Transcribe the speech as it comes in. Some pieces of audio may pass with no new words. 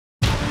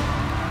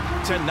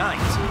Tonight,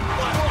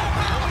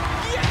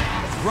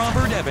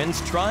 Robert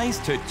Evans tries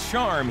to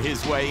charm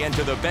his way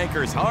into the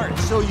banker's heart.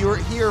 So you're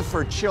here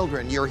for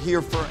children, you're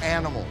here for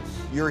animals,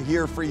 you're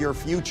here for your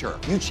future.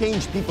 You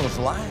change people's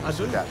lives. I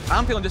do. With that.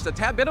 I'm feeling just a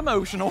tad bit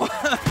emotional.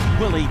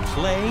 Will he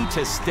play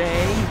to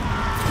stay?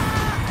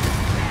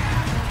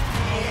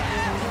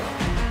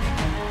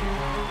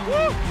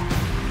 Woo!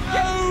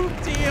 No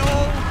deal!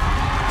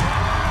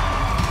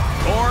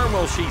 Or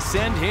will she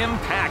send him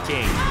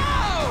packing?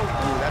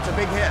 Ooh, that's a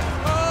big hit.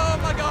 Oh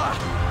my God!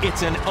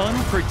 It's an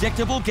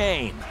unpredictable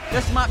game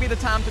This might be the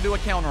time to do a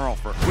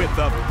counteroffer. with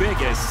the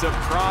biggest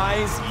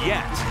surprise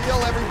yet.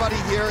 Feel everybody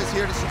here is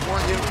here to support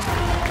you.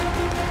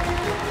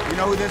 You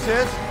know who this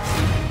is?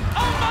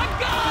 Oh my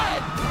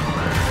God!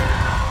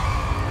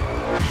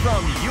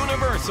 From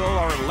Universal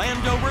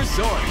Orlando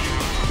Resort,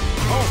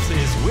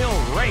 pulses will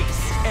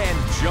race and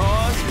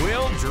jaws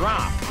will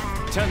drop.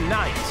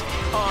 Tonight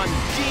on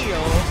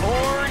Deal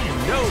or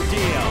No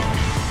Deal.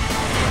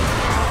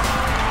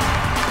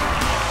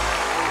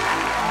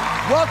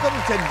 Welcome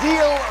to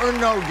Deal or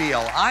No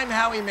Deal. I'm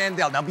Howie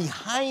Mandel. Now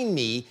behind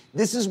me,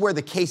 this is where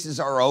the cases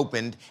are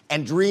opened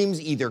and dreams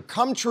either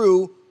come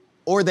true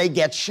or they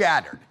get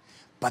shattered.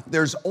 But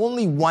there's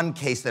only one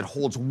case that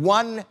holds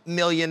 $1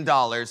 million,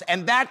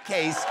 and that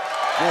case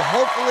will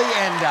hopefully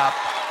end up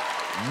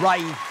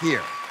right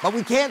here. But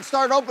we can't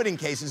start opening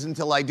cases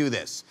until I do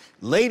this.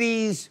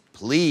 Ladies,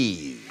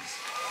 please.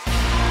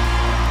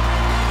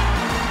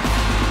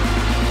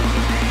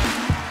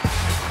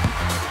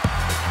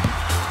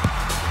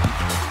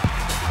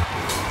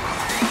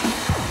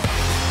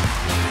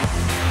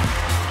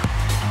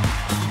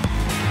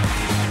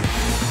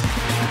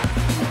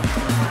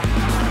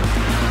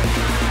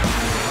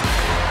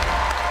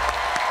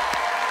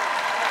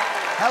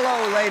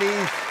 Hello,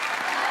 ladies.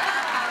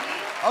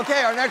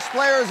 Okay, our next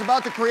player is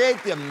about to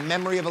create the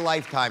memory of a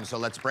lifetime, so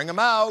let's bring him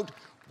out.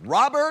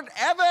 Robert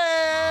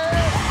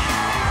Evans!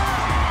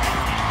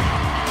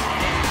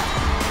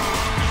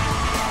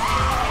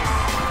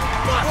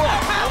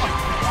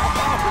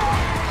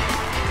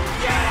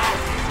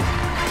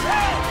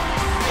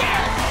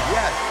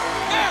 Yes!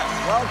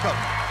 Welcome.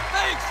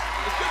 Thanks.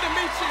 It's good to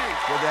meet you.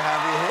 Good to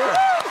have you here.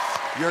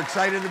 You're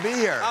excited to be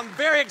here. I'm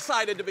very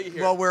excited to be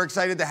here. Well, we're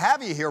excited to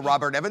have you here,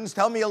 Robert Evans.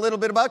 Tell me a little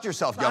bit about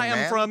yourself, young man. I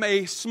am from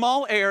a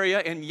small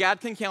area in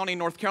Yadkin County,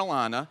 North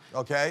Carolina.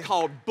 Okay.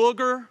 Called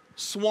Booger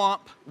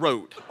Swamp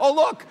Road. Oh,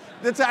 look,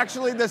 that's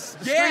actually the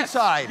street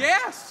side.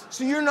 Yes.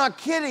 So you're not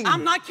kidding.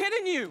 I'm not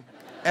kidding you.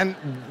 And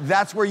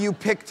that's where you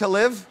pick to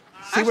live?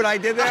 See what I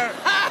did there?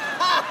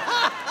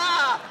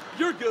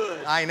 You're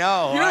good. I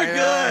know. You're I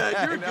good.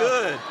 know. You're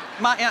good.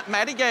 My Aunt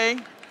Mattie Gay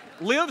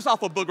lives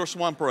off of Booger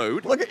Swamp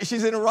Road. Look,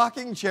 she's in a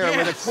rocking chair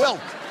with a Yes. quilt.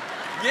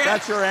 Yes.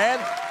 That's your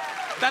aunt?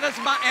 That is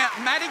my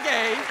Aunt Mattie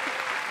Gay.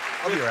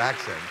 Love your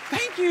accent.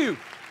 Thank you.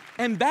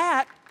 And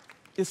that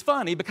is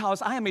funny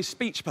because I am a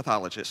speech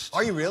pathologist.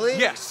 Are you really?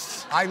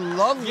 Yes. I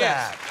love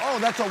Yes. that. Oh,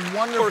 that's a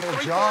wonderful For 3,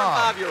 4, job.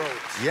 and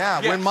 5-year-olds. Yeah,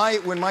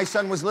 Yes. when my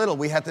son was little,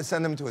 we had to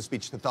send him to a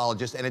speech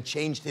pathologist, and it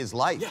changed his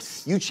life.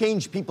 Yes. You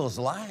change people's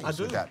lives I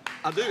do. with that.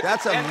 I do.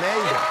 That's And amazing.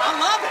 I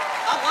love it.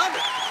 I love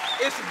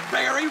it. It's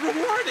very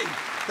rewarding.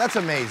 That's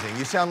amazing.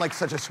 You sound like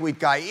such a sweet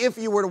guy. If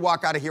you were to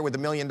walk out of here with $1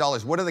 million,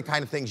 what are the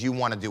kind of things you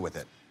want to do with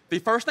it? The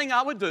first thing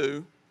I would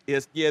do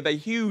is give a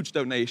huge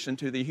donation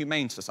to the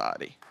Humane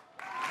Society.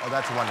 Oh,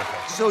 that's wonderful.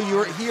 So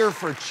you're here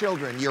for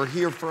children, you're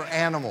here for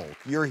animals,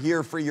 you're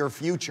here for your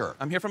future.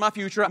 I'm here for my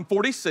future. I'm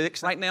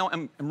 46. Right now,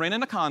 I'm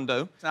renting a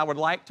condo. And I would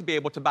like to be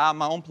able to buy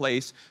my own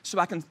place so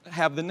I can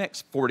have the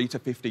next 40 to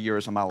 50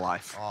 years of my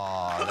life.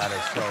 Oh, that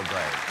is so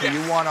great. So Yes.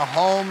 you want a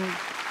home,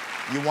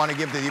 you want to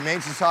give to the Humane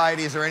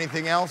Society, is there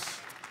anything else?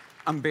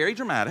 I'm very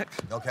dramatic.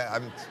 Okay,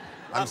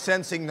 I'm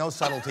sensing no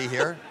subtlety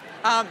here.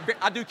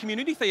 I do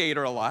community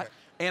theater a lot.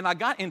 And I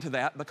got into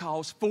that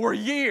because for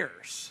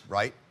years,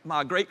 Right?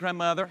 my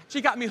great-grandmother,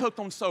 she got me hooked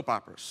on soap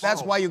operas.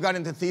 That's why you got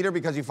into theater,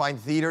 because you find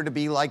theater to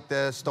be like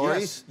the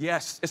stories?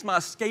 Yes. It's my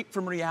escape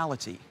from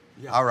reality.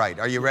 Yeah. All right,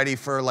 are you ready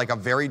for like a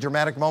very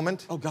dramatic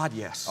moment? Oh, God,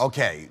 yes.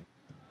 Okay,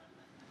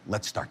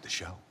 let's start the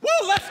show. Woo,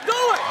 let's do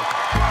it!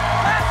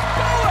 Let's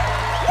do it!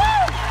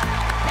 Woo!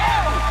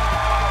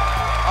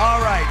 Yeah!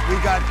 All right, we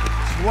got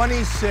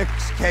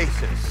 26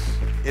 cases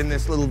in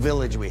this little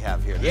village we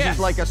have here. This Yes. is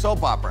like a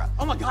soap opera.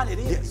 Oh, my God, it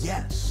is.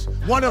 Yes.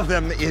 One of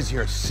them is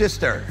your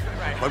sister,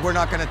 Right. but we're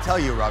not going to tell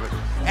you, Robert.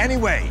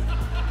 Anyway,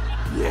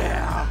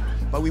 Yeah.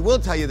 but we will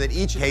tell you that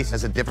each case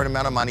has a different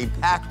amount of money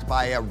packed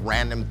by a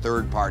random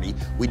third party.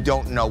 We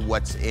don't know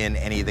what's in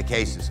any of the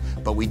cases,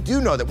 but we do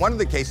know that one of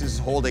the cases is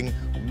holding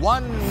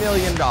 $1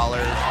 million all the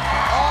way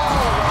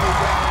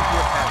down to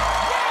your penny.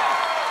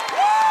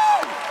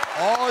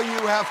 Woo! All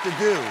you have to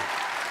do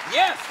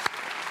Yes.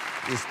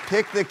 is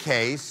pick the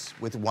case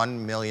with $1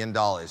 million.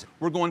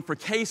 We're going for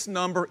case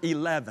number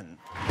 11.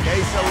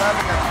 Case 11,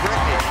 that's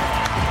Brittany.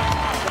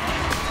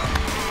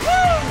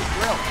 Woo!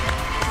 Real.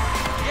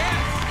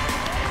 Yes.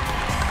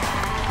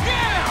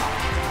 Yeah.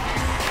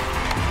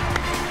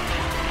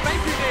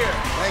 Thank you, dear.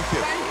 Thank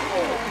you.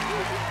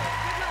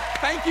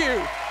 Thank you.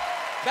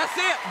 That's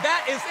it.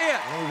 That is it.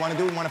 What do we want to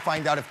do? We want to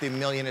find out if the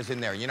million is in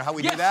there. You know how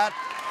we Yes. do that?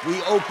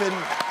 We open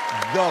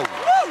those.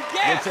 Woo,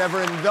 yes.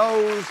 Whichever in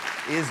those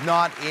is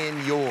not in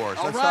yours.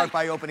 All Let's right. start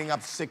by opening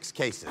up 6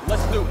 cases.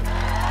 Let's do it.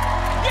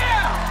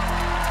 Yeah!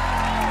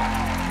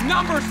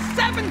 Number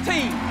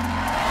 17.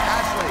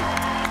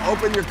 Ashley,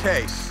 open your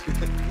case.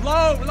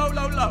 Low, low,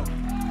 low, low.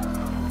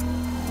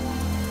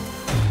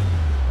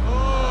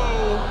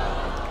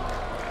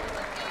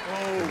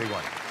 That's a big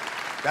one.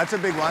 That's a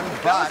big one,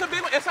 That but was a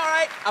big one. It's all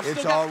right. I've it's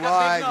still all got big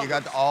right. You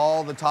got numbers.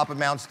 all the top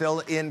amounts still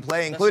in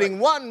play, including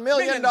 $1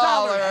 million.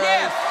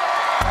 Yes.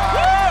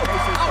 Five Woo!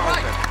 cases All open.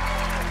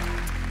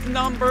 right.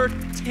 Number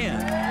 10. 10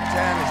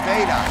 is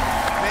Veda.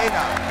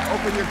 Veda,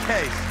 open your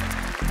case.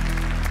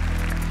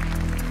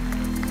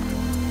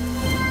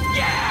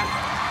 Yes!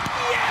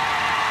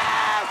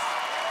 Yes!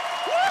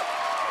 Woo!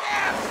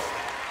 Yes!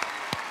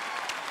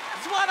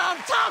 That's what I'm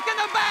talking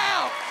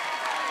about!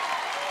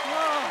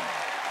 Oh.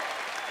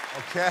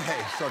 Okay,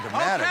 so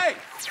dramatic. Okay.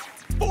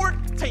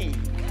 14.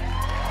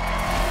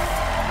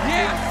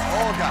 Yes!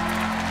 Olga,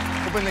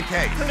 open the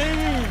case.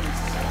 Please!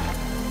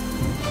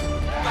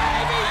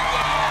 Baby,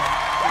 yes!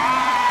 Woo!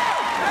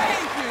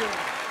 Thank you!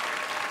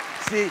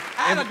 See,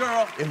 Atta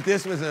girl. if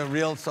this was a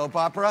real soap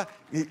opera,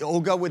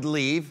 Olga would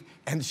leave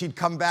and she'd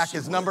come back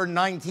as number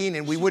 19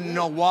 and we wouldn't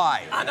know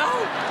why. I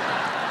know!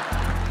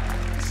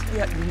 Let's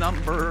get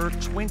number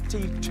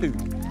 22. Anchal, Do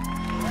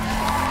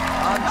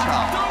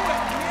it!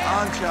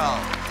 Yes.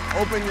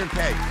 Anchal, open your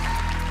case.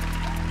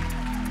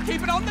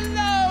 Keep it on the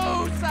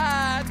low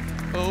side.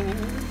 Oh,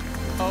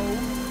 oh,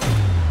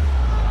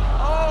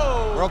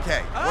 oh. We're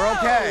okay, we're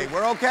okay,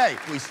 we're okay.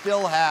 We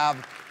still have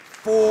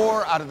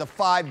 4 out of the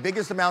 5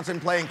 biggest amounts in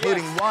play,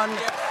 including Yes. $1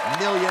 Yes.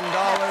 million.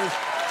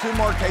 2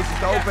 more cases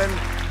to Yes. open.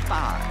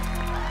 5.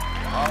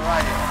 All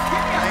righty.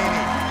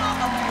 Laney,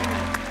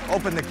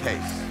 open the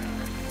case.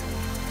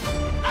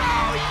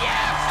 Oh,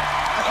 yes!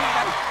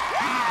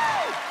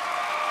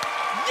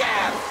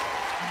 Yes!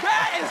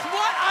 That is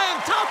what I am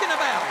talking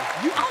about.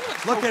 You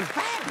almost Look so at,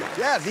 fabulous.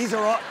 yeah, these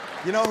are all,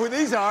 you know who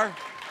these are?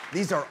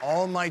 These are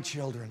all my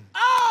children.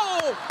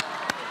 Oh!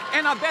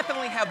 And I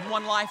definitely have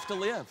 1 life to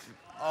live.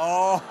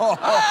 Oh.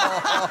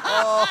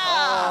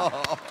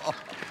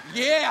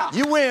 Yeah.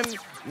 You win.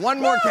 1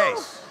 more Woo!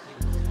 case.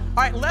 All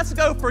right, let's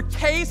go for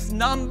case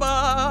number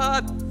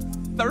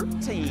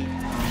 13.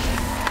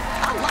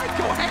 I like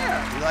your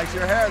hair. He likes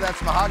your hair.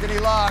 That's mahogany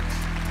locks.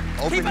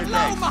 Open Keep your it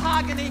low, case.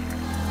 mahogany.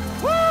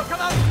 Woo,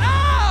 come on.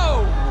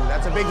 Oh! Ooh,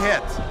 that's a big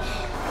hit.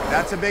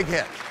 That's a big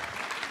hit.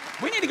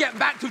 We need to get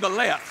back to the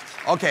left.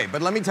 Okay,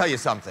 but let me tell you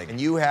something. And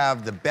you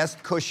have the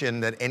best cushion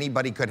that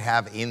anybody could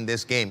have in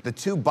this game. The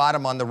 2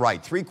 bottom on the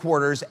right,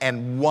 3/4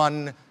 and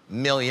 $1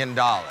 million.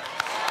 Yes.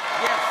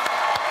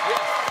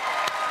 Yes.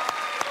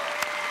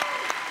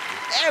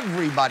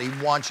 Everybody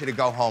wants you to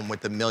go home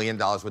with the $1 million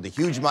with the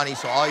huge money,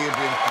 so all your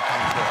dreams can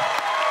come true.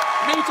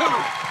 Me too.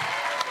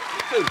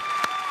 Me too.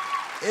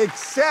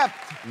 Except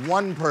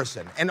one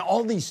person. And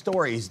all these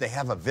stories, they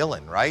have a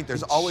villain, right?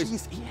 There's always...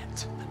 She's it.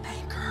 The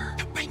banker.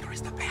 The banker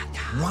is the bad guy.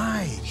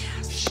 Right.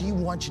 She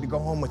wants you to go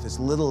home with as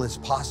little as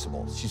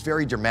possible. She's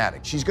very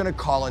dramatic. She's gonna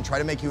call and try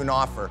to make you an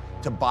offer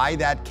to buy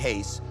that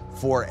case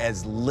for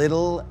as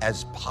little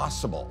as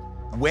possible.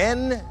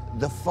 When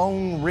the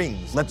phone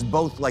rings, let's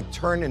both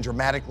turn and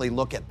dramatically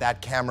look at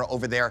that camera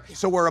over there.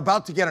 So we're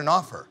about to get an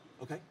offer.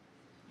 Okay.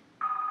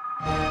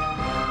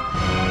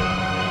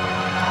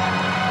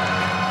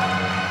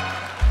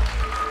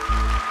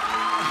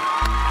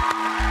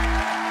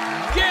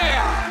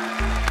 Yeah!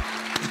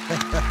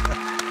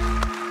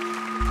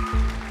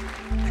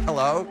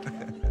 Hello?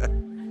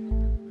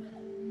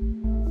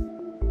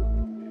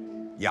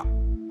 Yeah.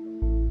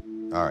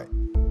 All right.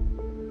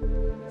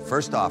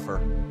 First offer,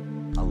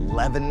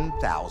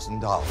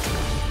 $11,000.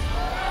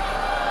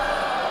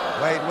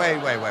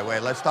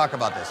 Wait. Let's talk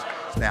about this.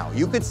 Now,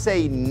 you could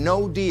say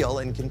no deal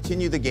and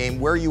continue the game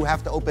where you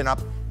have to open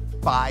up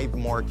 5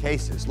 more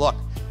cases. Look,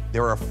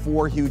 there are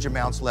 4 huge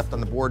amounts left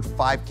on the board,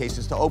 5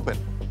 cases to open.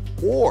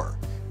 Or,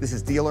 this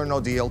is Deal or No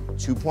Deal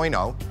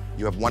 2.0.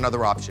 You have one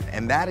other option,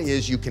 and that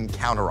is you can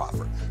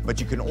counteroffer. But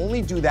you can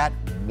only do that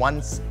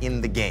once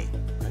in the game.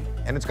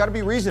 And it's got to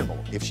be reasonable.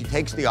 If she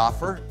takes the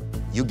offer,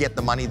 you get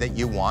the money that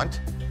you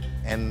want,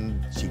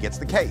 and she gets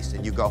the case,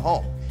 and you go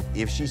home.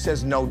 If she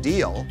says no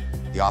deal,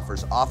 the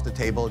offer's off the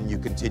table, and you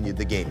continue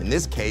the game. In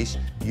this case,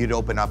 you'd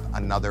open up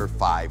another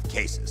 5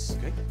 cases.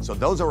 Okay. So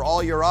those are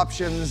all your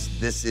options.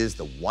 This is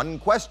the one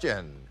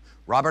question.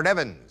 Robert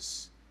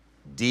Evans,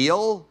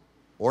 deal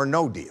or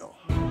no deal?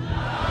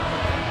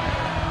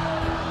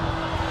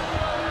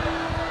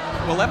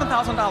 Well,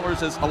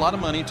 $11,000 is a lot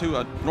of money to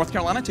a North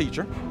Carolina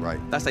teacher. Right.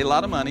 That's a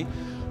lot of money.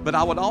 But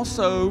I would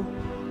also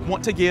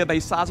want to give a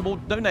sizable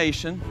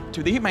donation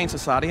to the Humane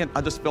Society, and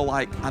I just feel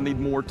like I need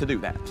more to do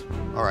that.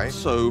 All right.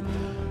 So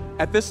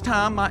at this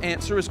time, my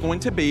answer is going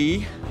to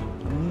be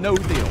no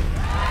deal.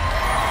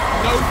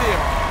 No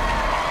deal.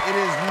 It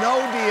is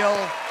no deal.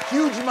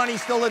 Huge money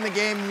still in the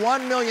game,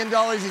 $1 million.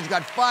 He's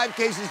got 5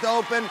 cases to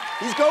open.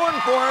 He's going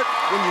for it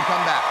when you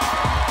come back.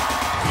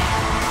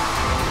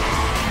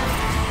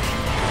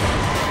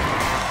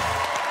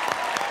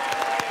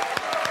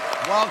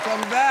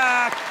 Welcome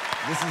back.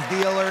 This is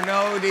Deal or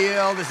No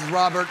Deal. This is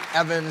Robert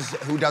Evans,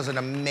 who does an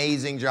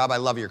amazing job. I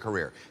love your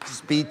career.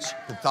 Speech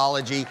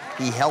pathology.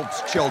 He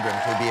helps children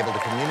to be able to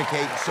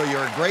communicate. So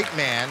you're a great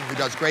man who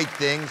does great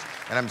things.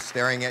 And I'm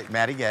staring at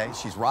Maddie Gay.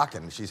 She's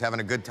rocking. She's having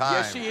a good time.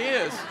 Yes, she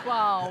is.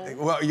 Wow.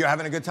 Well, you're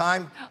having a good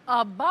time?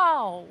 A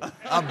ball.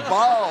 A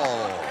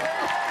ball.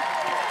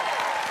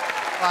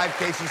 5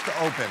 cases to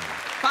open.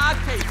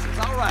 5 cases,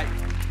 all right.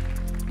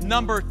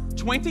 Number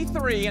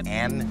 23.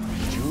 And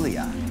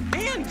Julia.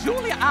 And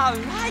Julia, I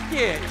like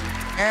it.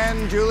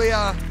 And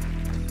Julia,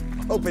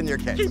 open your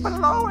case. Keep it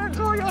low, and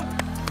Julia.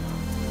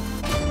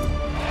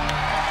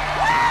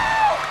 Woo!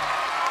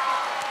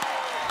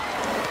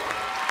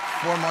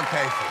 4 more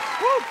cases.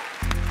 Woo!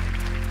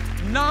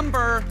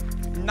 Number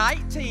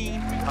 19.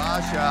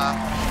 Tasha,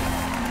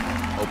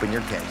 open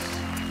your case.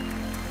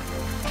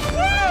 Woo!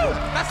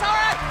 That's all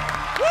right.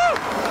 Woo!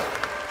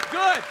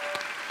 Good.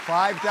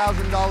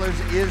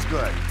 $5,000 is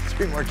good.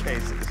 3 more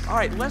cases. All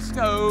right, let's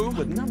go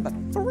with number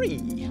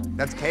 3.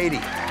 That's Katie.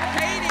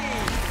 Katie.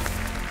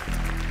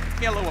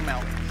 Give me a little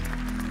amount.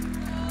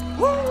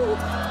 Woo!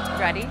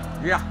 Ready?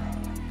 Yeah,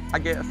 I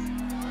guess.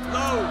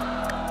 Low.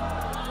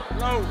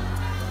 Low.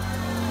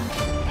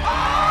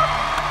 Oh!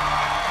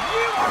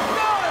 You are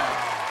good.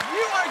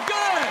 You are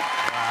good.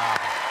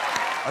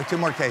 Wow. 2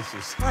 more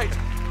cases. All right,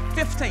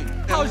 15.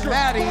 How's your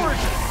Maddie,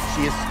 gorgeous?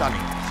 she is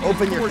stunning. She is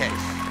Open your gorgeous.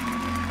 case.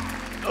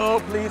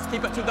 Oh, please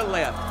keep it to the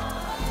left.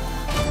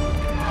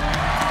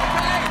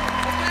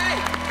 Okay.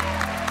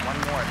 1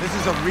 more. This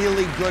is a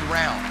really good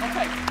round.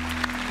 Okay.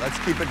 Let's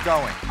keep it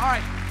going. All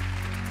right.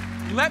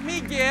 Let me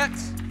get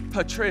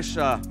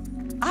Patricia.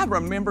 I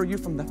remember you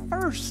from the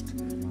first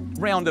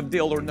round of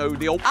Deal or No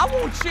Deal. I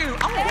want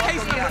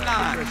case number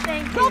 9.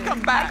 Thank you.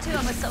 Welcome back. I, too,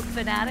 am a silk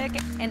fanatic,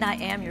 and I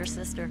am your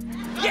sister.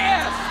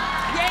 Yes!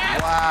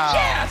 Yes! Wow.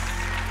 Yes!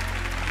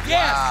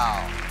 Yes!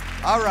 Wow.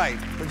 All right,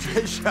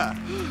 Patricia,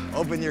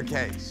 open your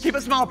case. Keep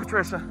it small,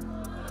 Patricia.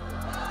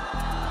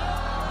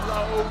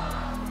 Low.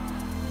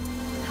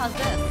 How's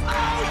this?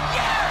 Oh,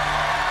 yes!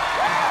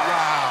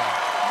 Wow.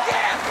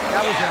 Yes!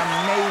 That was an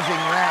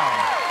amazing round.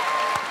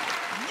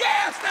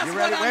 Yes! That's You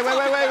what ready? I'm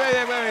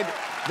Wait.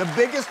 The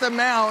biggest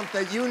amount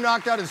that you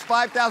knocked out is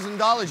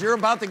 $5,000. You're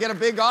about to get a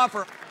big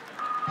offer.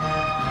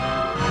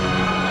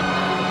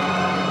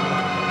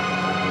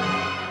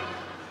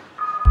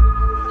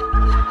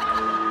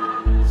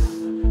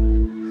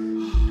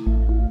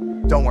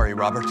 Don't worry,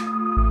 Robert.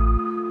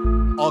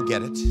 I'll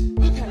get it.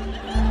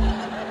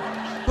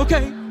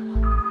 Okay.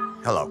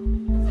 Hello.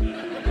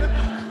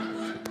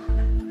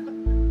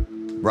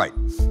 Right.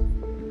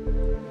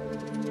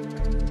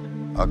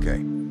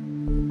 Okay.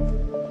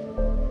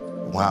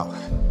 Wow.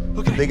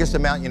 Okay. The biggest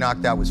amount you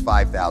knocked out was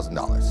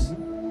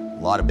 $5,000.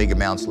 A lot of big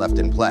amounts left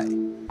in play.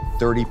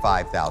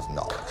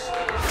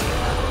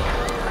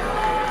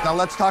 $35,000. Now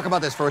let's talk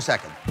about this for a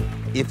second.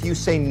 If you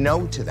say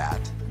no to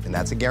that, and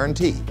that's a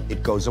guarantee,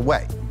 it goes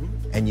away.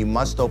 And you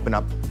must open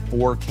up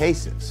 4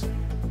 cases.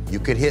 You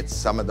could hit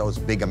some of those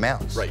big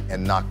amounts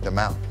and knock them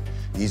out.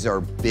 These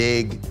are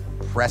big,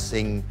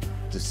 pressing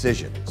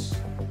decisions.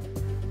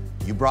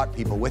 You brought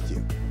people with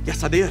you.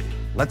 Yes, I did.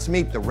 Let's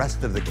meet the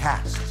rest of the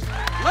cast.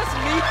 Let's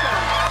meet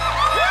them.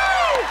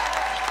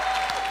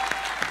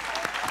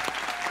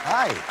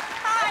 Hi.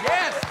 Hi.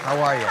 Yes. How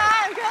are you?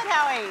 Hi, I'm good.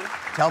 How are you?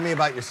 Tell me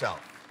about yourself.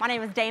 My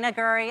name is Dana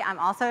Gurry. I'm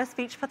also a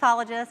speech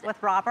pathologist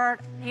with Robert.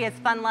 He is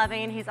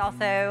fun-loving. He's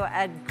also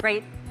a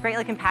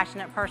greatly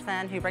compassionate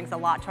person who brings a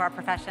lot to our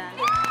profession.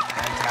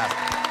 Fantastic.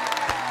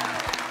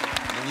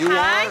 And you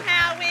Hi, are?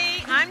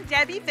 Howie. I'm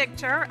Debbie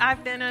Victor.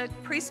 I've been a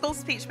preschool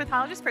speech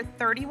pathologist for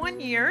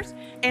 31 years,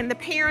 and the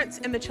parents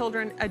and the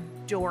children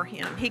adore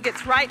him. He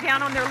gets right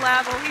down on their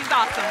level. He's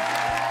awesome.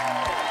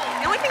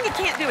 The only thing he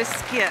can't do is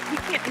skip.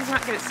 He's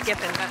not good at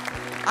skipping, but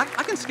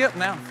I can skip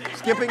now.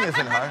 Skipping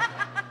isn't hard.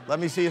 Let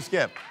me see you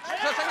skip.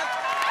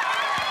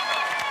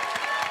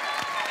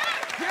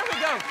 Here we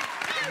go.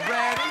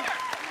 Ready?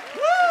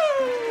 Woo!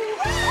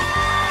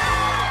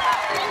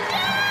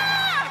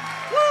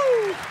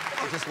 Woo!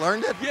 You just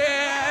learned it?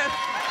 Yes!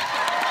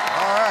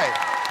 All right.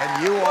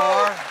 And you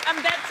are?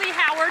 I'm Betsy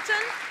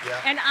Howerton,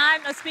 and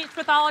I'm a speech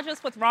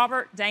pathologist with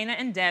Robert, Dana,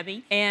 and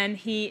Debbie, and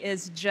he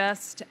is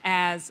just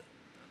as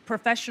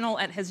professional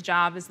at his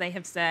job as they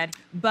have said,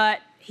 but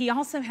he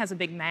also has a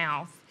big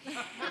mouth.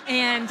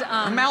 And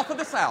Mouth of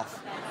the South.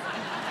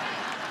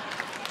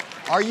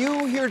 Are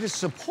you here to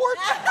support?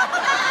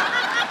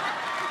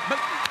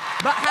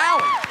 But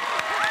Howie.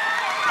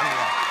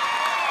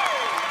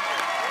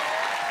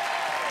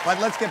 But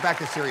let's get back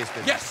to serious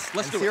business. Yes,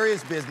 let's do it.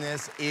 Serious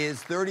business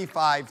is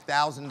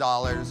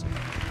 $35,000.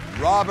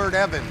 Robert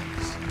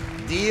Evans,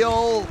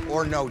 deal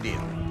or no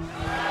deal?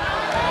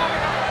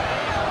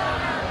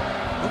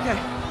 Okay.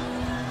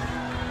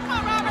 Come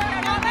on, Robert,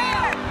 get on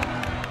there!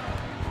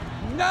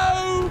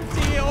 No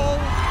deal.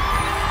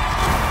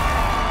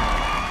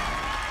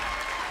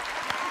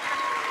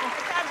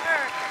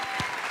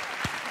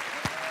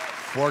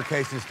 4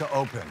 cases to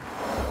open.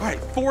 All right,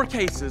 4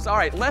 cases. All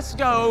right, let's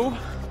go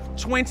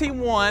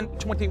 21.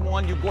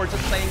 21, you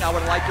gorgeous thing. I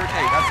would like your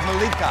case. That's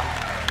Malika.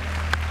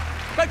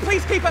 But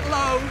please keep it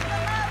low.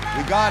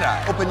 We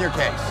gotta open your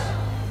case.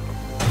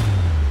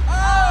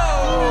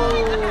 Oh!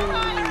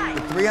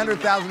 The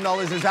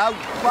 $300,000 is out,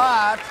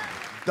 but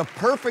the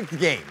perfect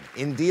game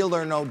in Deal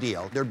or No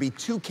Deal, there'd be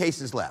 2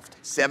 cases left,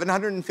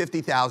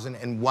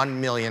 $750,000 and $1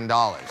 million. So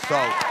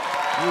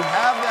you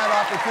have that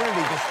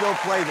opportunity to still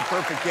play the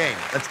perfect game.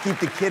 Let's keep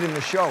the kid in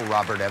the show,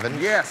 Robert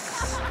Evans.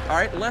 Yes. All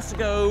right, let's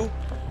go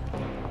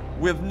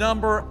with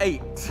number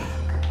 8.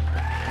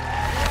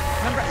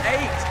 Number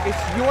 8,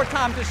 it's your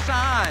time to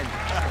shine.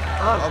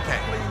 Okay,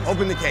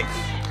 open the case.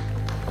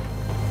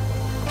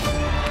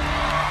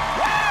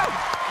 Woo!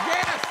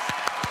 Yes!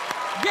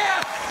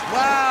 Yes!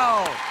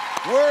 Wow,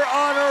 we're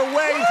on our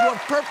way to a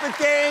perfect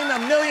game,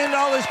 $1 million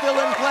still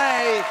in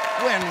play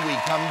when we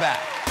come back.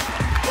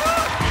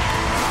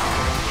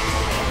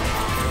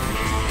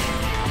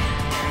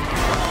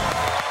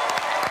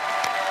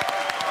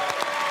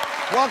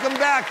 Welcome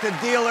back to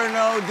Deal or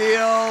No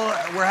Deal.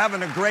 We're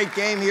having a great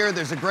game here.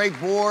 There's a great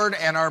board,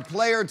 and our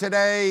player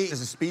today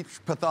is a speech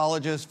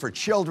pathologist for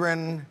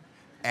children,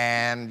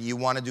 and you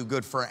want to do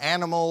good for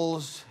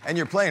animals, and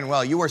you're playing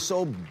well. You are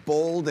so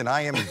bold, and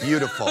I am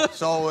beautiful.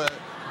 So,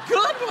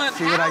 good one,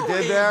 see what I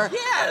did there?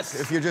 Yes.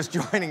 If you're just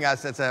joining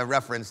us, that's a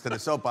reference to the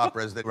soap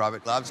operas that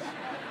Robert loves.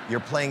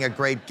 You're playing a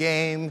great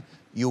game.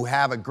 You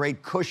have a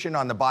great cushion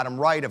on the bottom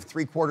right of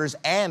 3/4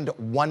 and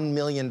 $1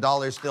 million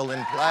still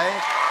in play.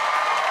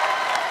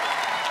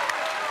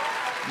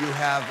 You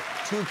have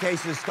 2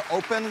 cases to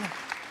open.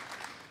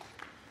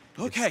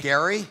 Okay. It's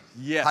scary.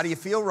 Yes. How do you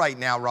feel right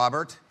now,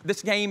 Robert?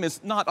 This game is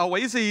not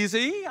always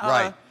easy.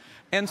 Right.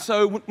 And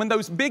so when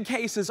those big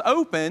cases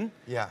open,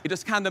 Yeah. it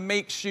just kind of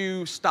makes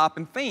you stop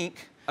and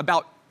think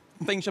about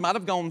things you might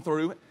have gone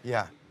through.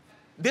 Yeah.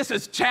 This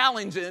is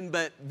challenging,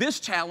 but this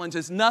challenge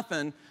is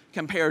nothing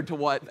compared to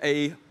what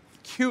a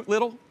cute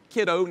little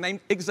kiddo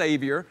named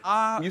Xavier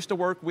I used to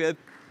work with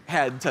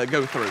had to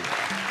go through.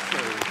 So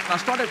when I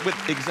started with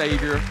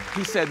Xavier,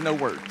 he said no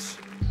words.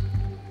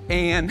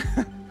 And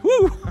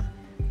whew,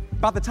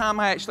 by the time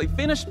I actually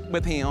finished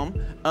with him,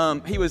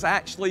 he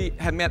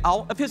had met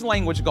all of his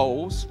language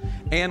goals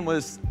and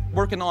was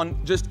working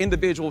on just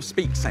individual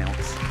speak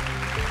sounds.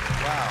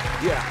 Wow.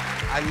 Yeah.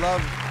 I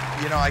love,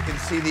 I can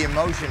see the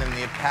emotion and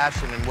the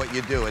passion in what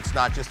you do. It's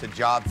not just a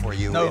job for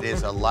you, No. It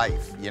is a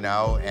life,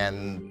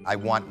 and I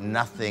want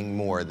nothing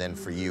more than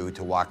for you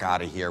to walk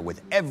out of here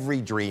with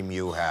every dream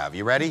you have.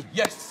 You ready?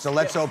 Yes. So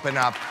let's open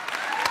up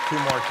 2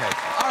 more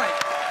cases. All right.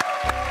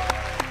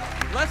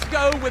 Let's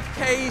go with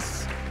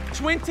case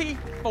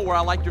 24.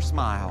 I like your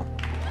smile.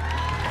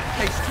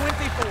 Case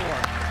 24.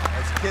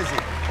 That's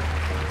Kizzy.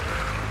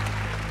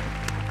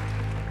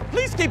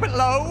 Please keep it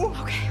low.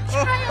 Okay,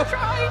 I'll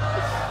try.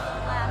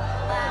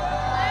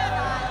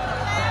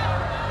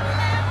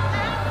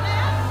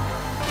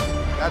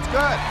 That's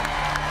good.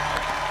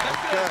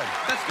 That's good.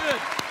 That's good.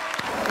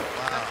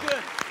 Wow. That's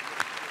good.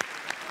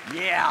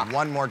 Yeah.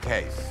 1 more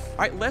case. All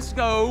right, let's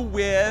go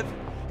with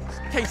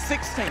case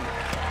 16.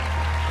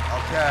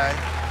 Okay.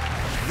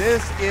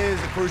 This is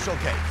a crucial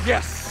case.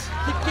 Yes.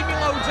 Keep me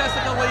low,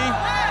 Jessica Lee.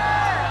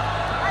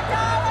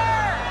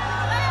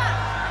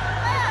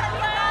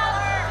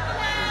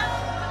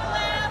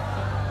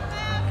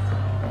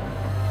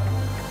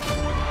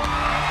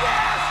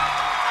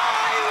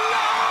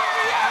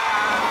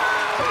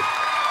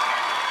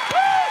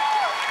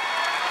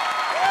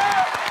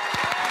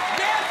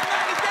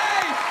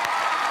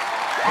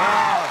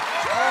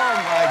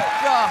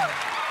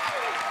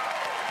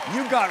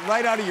 You got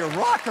right out of your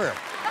rocker.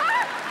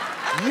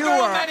 You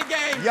are,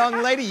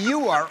 young lady,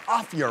 you are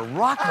off your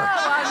rocker.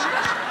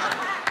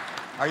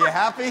 Are you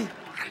happy?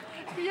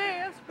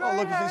 Yes. Oh,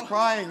 look, she's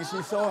crying.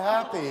 She's so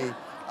happy.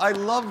 I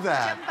love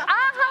that.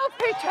 I hope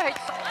he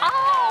takes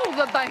all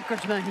the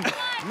baker's money.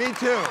 Me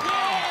too.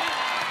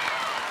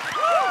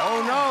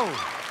 Oh no,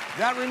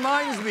 that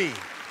reminds me.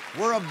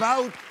 We're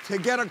about to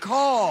get a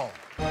call.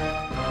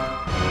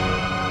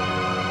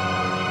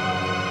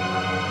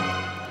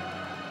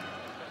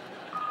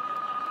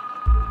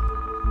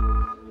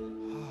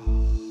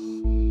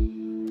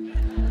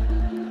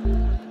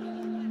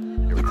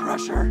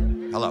 Pressure.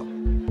 Hello.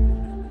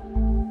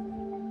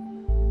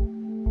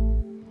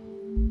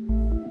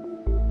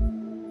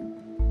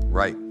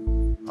 Right.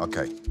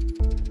 Okay.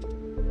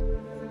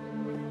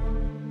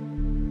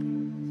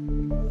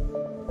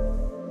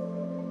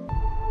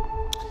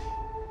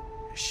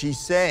 She's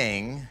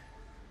saying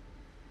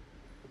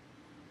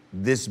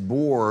this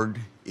board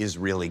is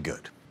really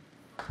good.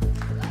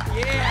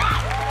 Yeah.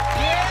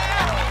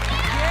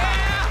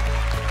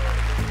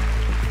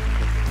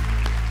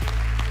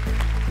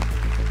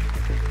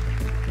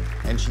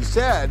 And she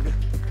said,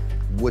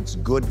 what's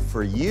good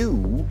for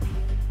you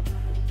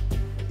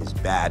is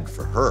bad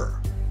for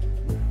her.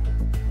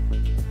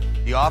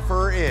 The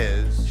offer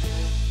is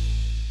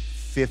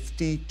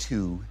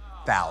 $52,000.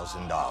 That's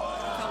a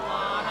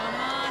lot of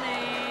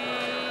money.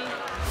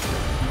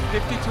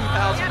 $52,000.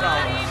 You've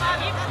got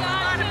a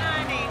lot of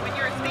money when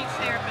you're a speech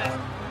therapist.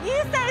 You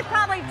save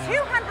probably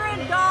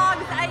 200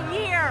 dogs a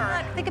year.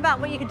 about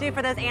what you could do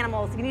for those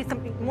animals. You need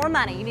some more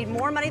money. You need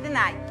more money than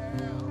that.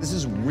 This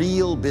is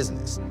real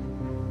business.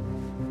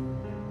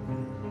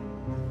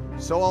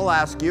 So I'll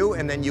ask you,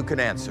 and then you can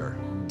answer.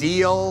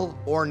 Deal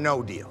or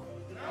no deal?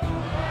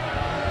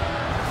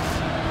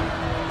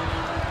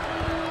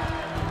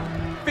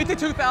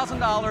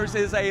 $52,000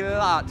 is a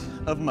lot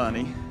of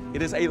money.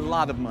 It is a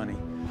lot of money.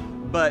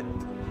 But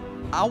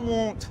I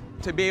want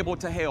to be able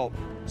to help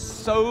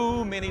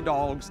so many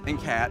dogs and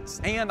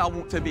cats, and I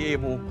want to be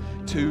able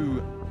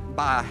to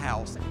buy a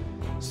house.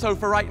 So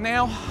for right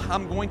now,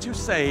 I'm going to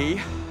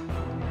say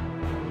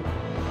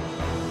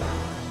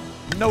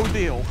no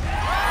deal.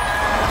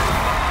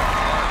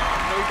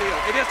 No deal.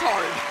 It is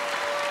hard.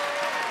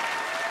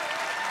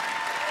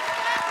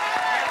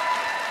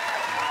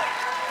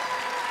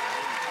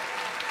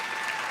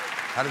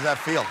 How does that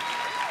feel?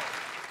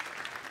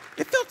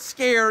 It felt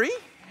scary,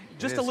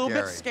 just a little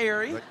bit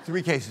scary. But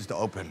 3 cases to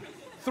open.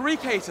 3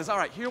 cases. All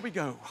right, here we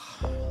go.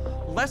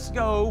 Let's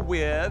go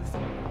with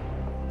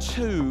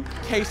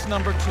case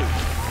number 2.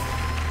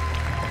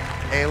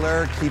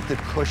 Taylor, keep the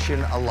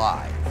cushion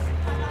alive.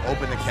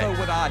 Open the case. So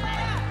would I.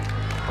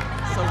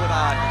 So would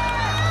I.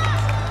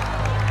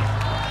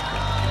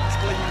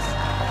 Please.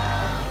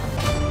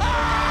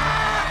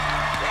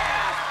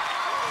 Yes!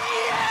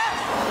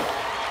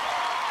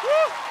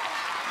 Woo!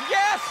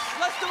 Yes!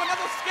 Let's do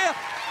another skip.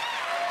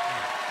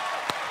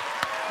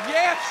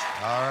 Yes!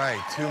 All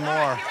right, 2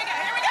 more.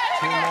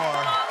 Here we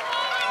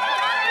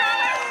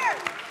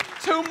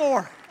go. 2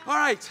 more. All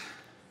right.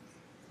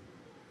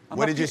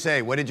 What did you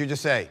say? What did you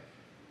just say?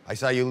 I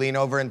saw you lean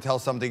over and tell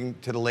something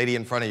to the lady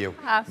in front of you.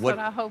 I said,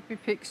 I hope he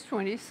picks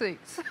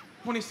 26.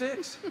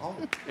 26? Oh.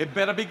 It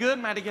better be good,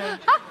 Maddie Gay.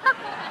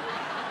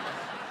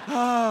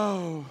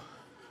 Oh.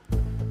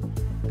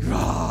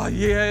 Oh,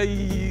 yeah,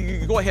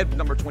 go ahead with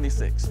number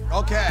 26.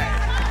 Okay.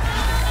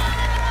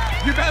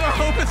 You better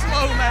hope it's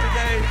low, Maddie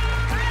Gay.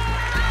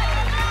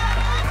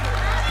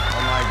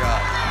 Oh my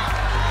God.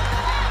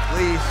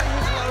 Please.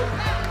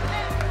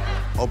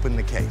 Open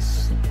the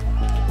case.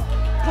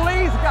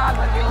 Please, God,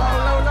 let me low.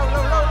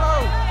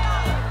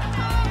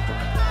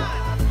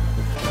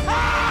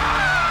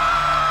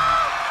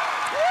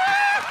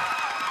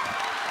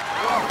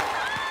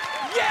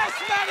 Yes,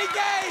 Maddie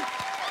Gay!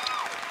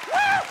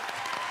 Woo!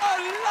 Oh,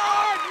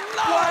 Lord!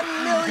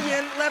 1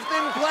 million left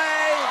in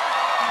play.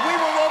 We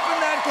will open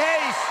that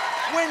case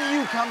when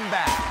you come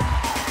back.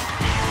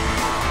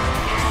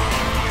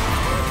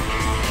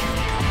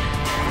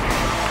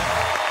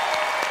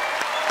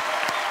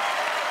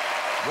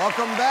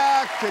 Welcome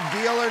back to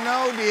Deal or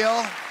No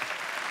Deal.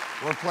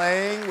 We're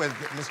playing with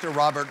Mr.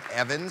 Robert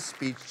Evans,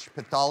 speech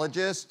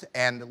pathologist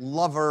and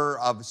lover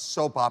of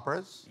soap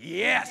operas.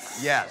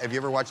 Yes! Yeah, have you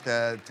ever watched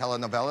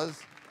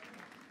telenovelas?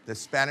 The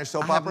Spanish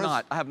soap operas?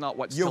 I have not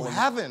watched You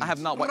haven't? I have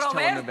not watched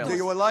telenovelas.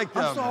 You would like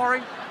them. I'm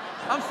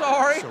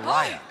sorry.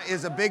 Soraya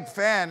is a big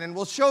fan, and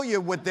we'll show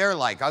you what they're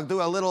like. I'll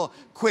do a little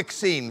quick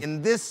scene.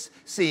 In this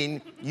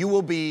scene, you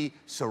will be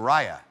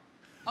Soraya.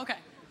 Okay.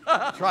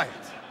 Try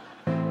it.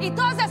 ¿Y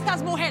todas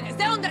estas mujeres,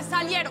 de dónde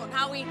salieron,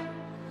 Howie?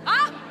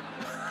 ¿Ah?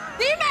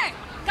 Dime,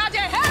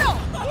 callejero.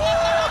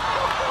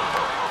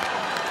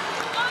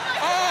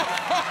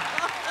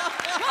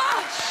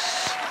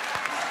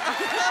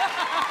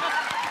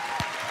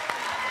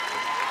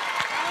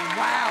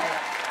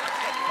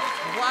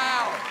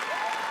 Wow.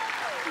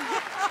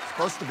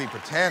 Supposed to be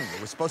pretend.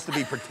 It was supposed to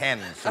be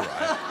pretend,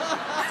 Soraya.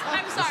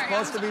 I'm sorry.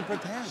 Supposed to be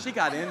pretend. She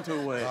got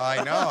into it.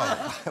 I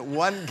know.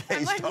 1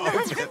 case to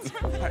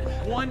open.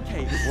 One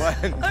case.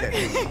 1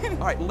 case. All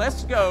right,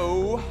 let's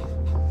go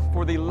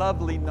for the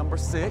lovely number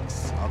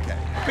 6. Okay.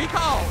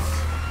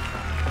 Because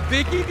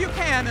Vicki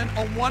Buchanan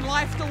on One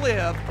Life to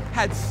Live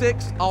had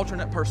 6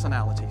 alternate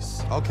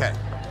personalities. Okay.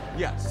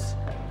 Yes.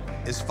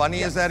 As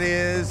funny as that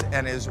is,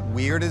 and as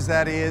weird as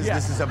that is, Yes.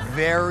 this is a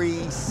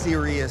very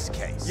serious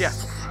case.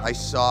 Yes. I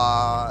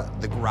saw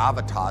the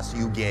gravitas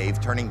you gave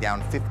turning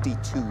down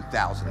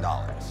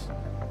 $52,000.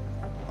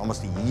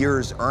 Almost a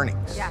year's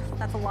earnings. Yes,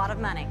 that's a lot of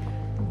money.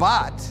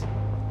 But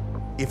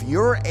if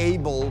you're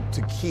able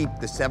to keep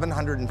the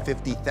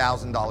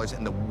 $750,000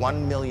 and the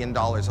 $1 million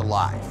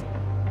alive,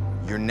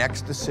 your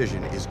next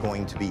decision is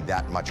going to be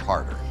that much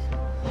harder.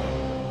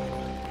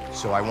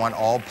 So I want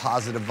all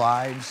positive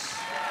vibes.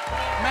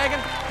 Megan,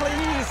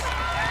 please.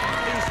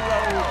 Please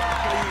load,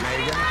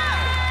 please.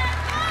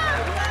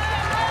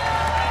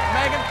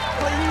 Megan,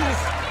 please.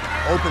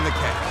 Open the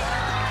case.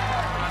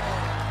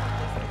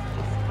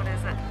 What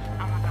is it?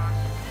 Oh my gosh.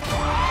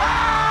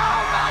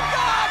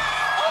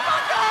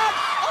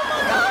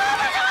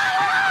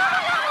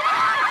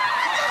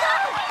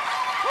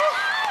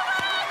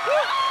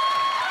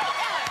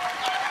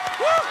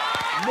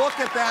 Look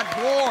at that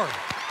board.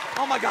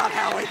 Oh my God,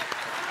 Howie.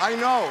 I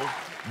know.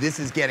 This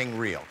is getting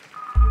real.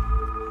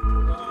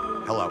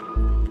 Hello.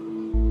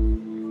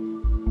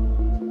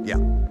 Yeah.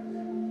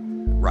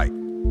 Right.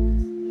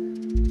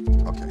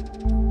 Okay.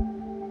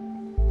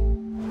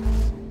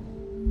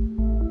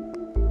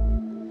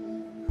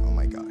 Oh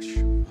my gosh.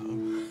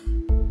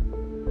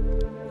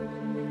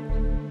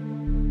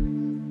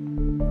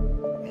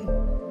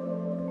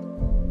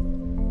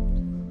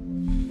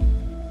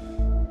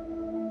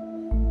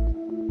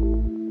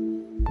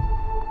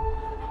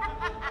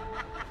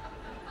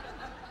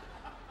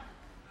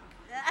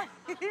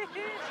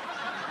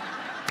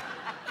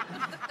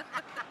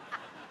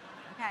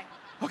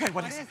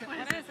 What is it?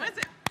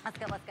 Let's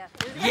go, let's go.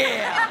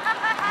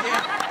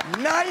 Yeah.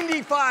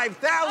 $95,000.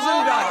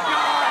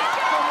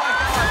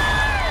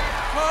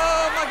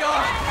 Oh my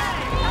God.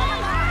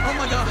 Oh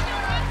my God.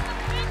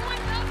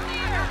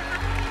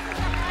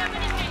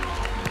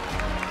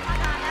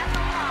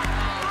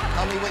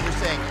 Tell me what you're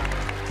saying.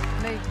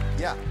 Me,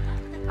 Yeah.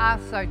 I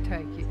so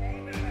take it.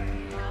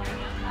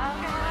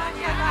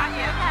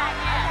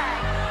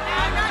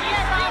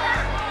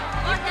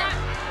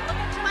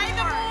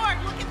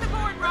 Look at the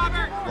board,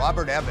 Robert.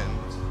 Robert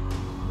Evans,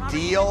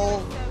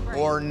 deal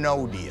or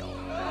no deal?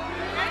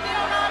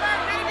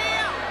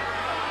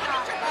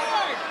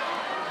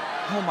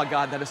 Oh my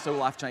God, that is so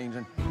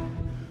life-changing.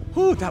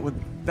 Whew, that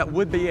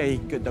would be a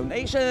good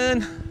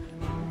donation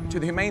to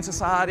the Humane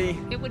Society.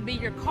 It would be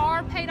your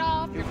car paid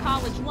off, your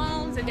college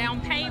loans, a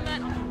down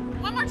payment.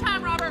 One more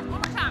time, Robert,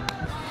 one more time.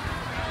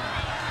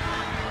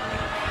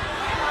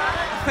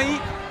 I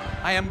think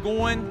I am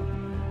going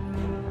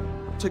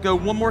to go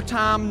one more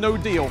time, no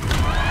deal.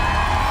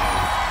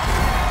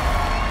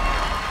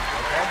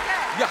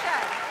 Yeah.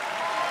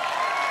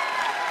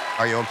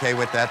 Are you okay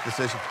with that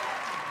decision?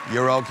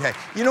 You're okay.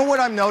 You know what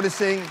I'm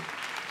noticing?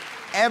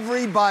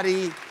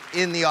 Everybody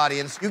in the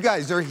audience, you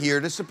guys are here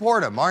to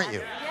support him, aren't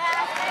you?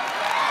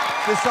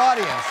 Yes. This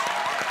audience,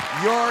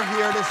 you're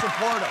here to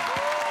support him.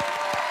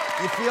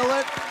 You feel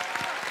it?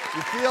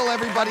 You feel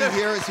everybody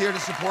here is here to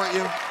support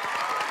you?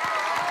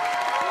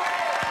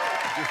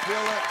 You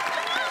feel it?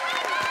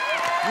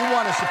 You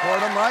want to support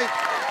him, right?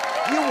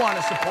 You want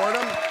to support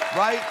him,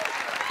 right?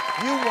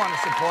 You want to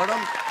support him.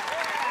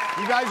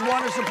 You guys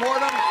want to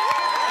support him?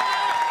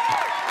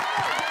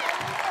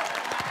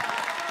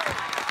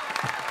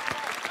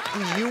 Do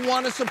you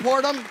want to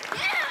support him?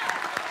 Yeah.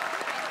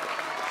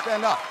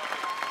 Stand up.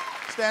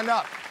 Stand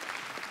up.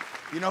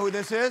 You know who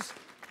this is?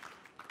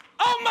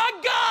 Oh my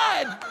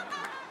God!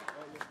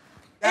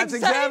 That's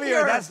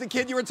Xavier. That's the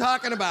kid you were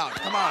talking about.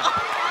 Come on.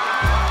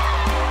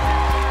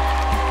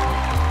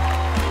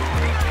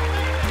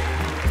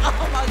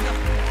 Oh my God.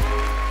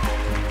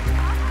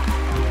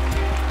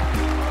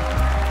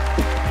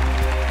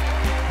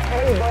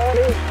 Hey,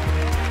 buddy.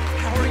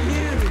 How are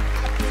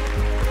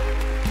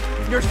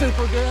you? You're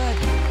super good.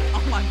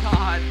 Oh my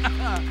God.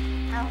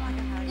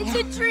 It's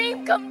a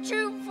dream come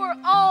true for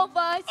all of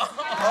us.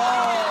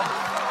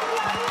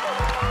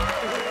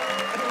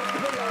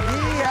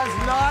 He has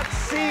not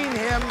seen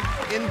him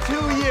in 2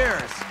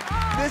 years.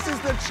 This is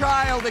the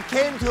child that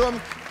came to him,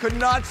 could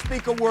not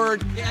speak a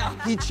word. Yeah.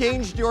 He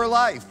changed your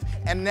life.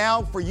 And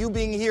now, for you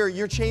being here,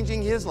 you're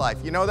changing his life.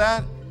 You know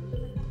that?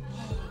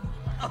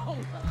 Oh.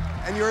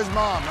 And you're his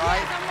mom,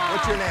 right? Yes, I'm mom.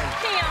 What's your name?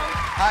 Kim.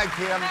 Hi,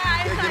 Kim.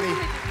 Hi, Here, give me.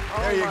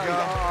 There you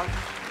go.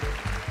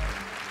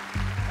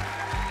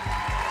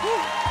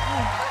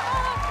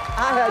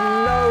 I had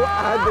no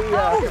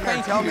idea. Come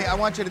here, tell me. I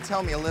want you to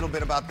tell me a little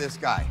bit about this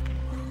guy.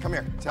 Come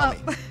here, tell me.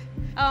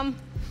 I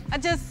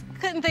just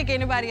couldn't think of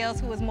anybody else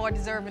who was more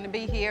deserving to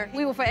be here.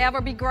 We will forever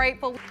be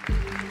grateful.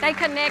 They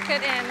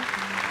connected, and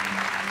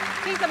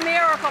he's a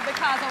miracle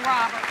because of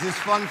Robert. Is this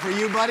fun for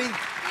you, buddy?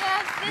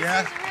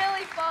 Yes, this is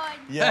really fun.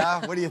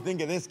 Yeah? What do you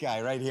think of this guy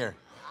right here?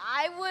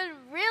 I would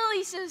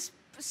really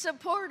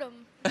support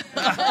him. There's this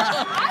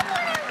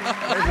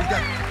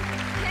guy.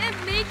 And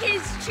make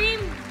his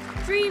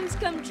dreams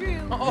come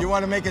true. You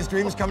want to make his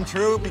dreams come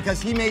true?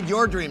 Because he made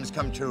your dreams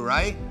come true,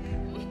 right?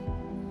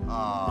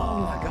 Oh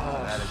my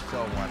gosh. That is so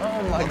wonderful.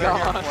 Oh my Look, I'm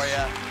here gosh. for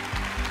you.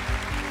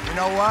 You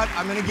know what?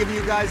 I'm going to give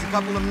you guys a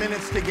couple of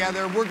minutes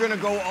together. We're going to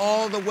go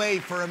all the way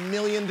for $1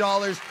 million.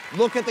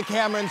 Look at the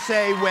camera and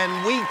say,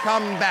 when we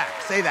come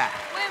back. Say that.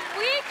 When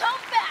we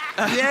come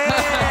back.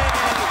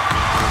 Yeah!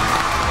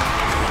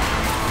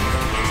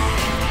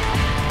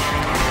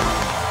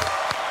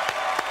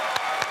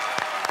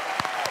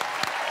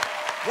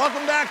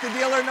 Welcome back to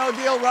Deal or No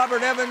Deal.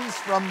 Robert Evans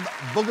from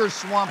Booger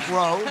Swamp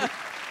Road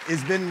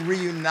has been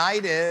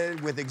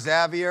reunited with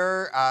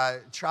Xavier, a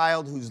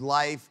child whose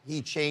life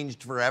he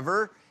changed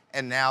forever,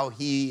 and now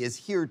he is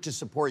here to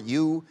support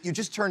you. You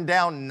just turned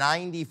down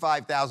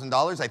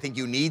 $95,000. I think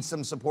you need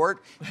some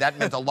support. That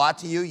meant a lot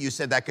to you. You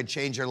said that could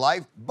change your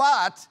life,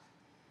 but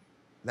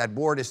that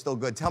board is still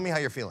good. Tell me how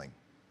you're feeling.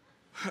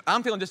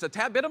 I'm feeling just a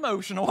tad bit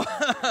emotional.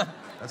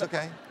 That's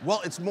okay. Well,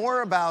 it's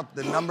more about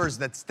the numbers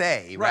that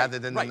stay rather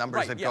than the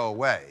numbers that go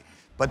away.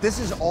 But this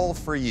is all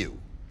for you.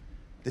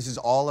 This is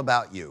all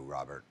about you,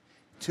 Robert.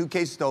 2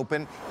 cases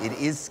open. It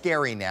is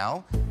scary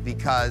now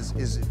because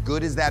as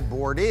good as that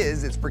board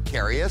is, it's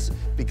precarious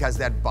because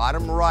that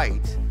bottom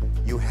right,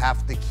 you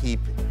have to keep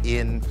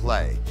in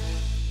play.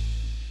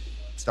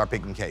 Start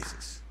picking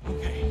cases.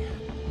 Okay.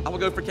 I will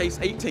go for case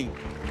 18.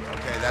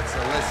 Okay, that's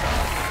Alyssa.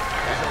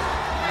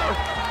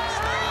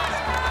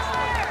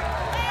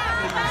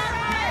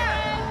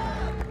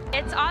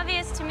 It's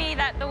obvious to me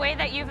that the way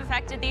that you've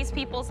affected these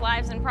people's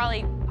lives and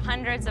probably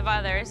hundreds of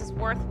others is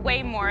worth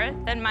way more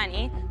than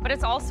money, but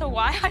it's also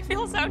why I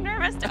feel so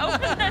nervous to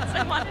open this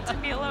and want it to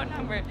be a low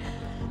number.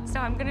 So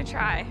I'm gonna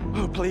try.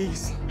 Oh,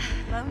 please.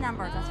 Low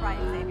numbers, that's right,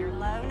 Xavier,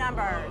 low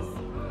numbers.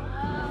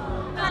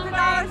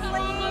 $100,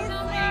 please.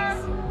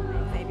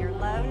 Xavier,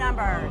 low Low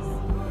numbers.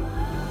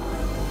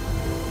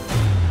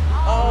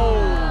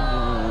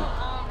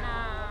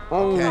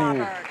 Okay.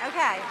 Robert.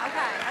 Okay.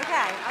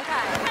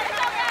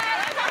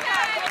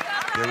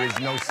 There is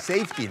no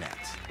safety net,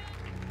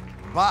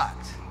 but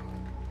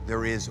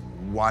there is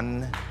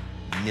 $1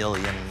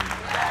 million.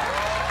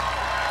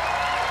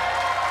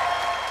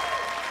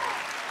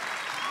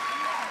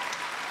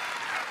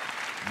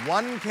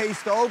 One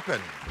case to open.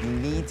 You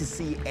need to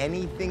see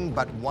anything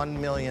but $1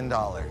 million.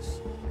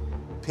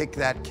 Pick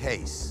that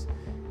case.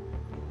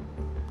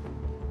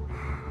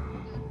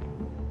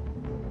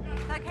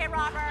 Okay,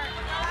 Robert.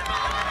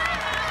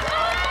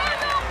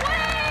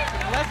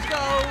 Let's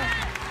go.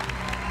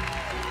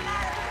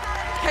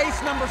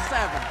 Case number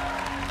 7.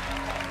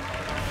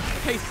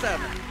 Case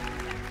 7.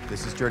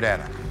 This is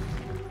Jordana.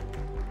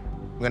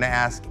 I'm gonna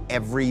ask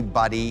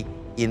everybody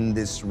in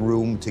this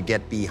room to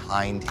get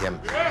behind him.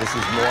 This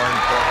is more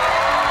important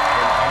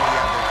than any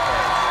other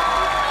case.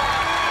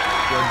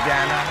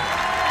 Jordana,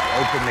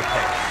 open the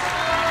case.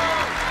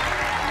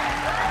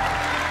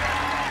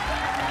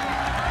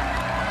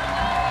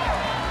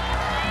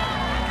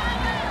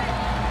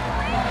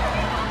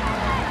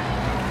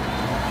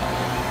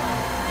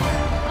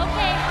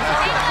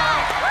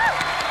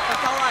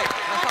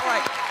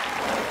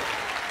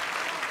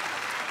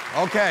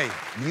 Okay,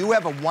 you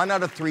have a 1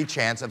 out of 3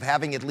 chance of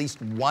having at least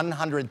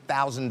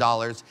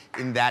 $100,000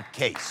 in that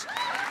case.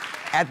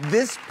 At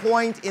this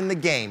point in the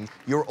game,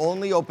 you're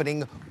only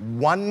opening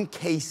 1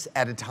 case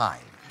at a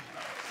time.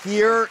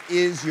 Here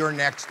is your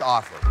next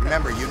offer.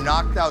 Remember, you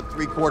knocked out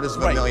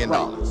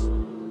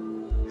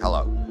 $750,000.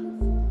 Hello.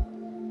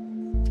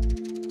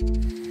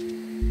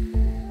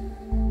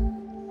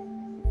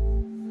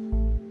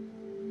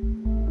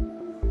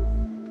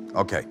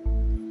 Okay.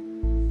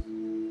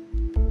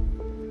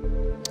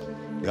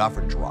 The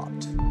offer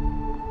dropped.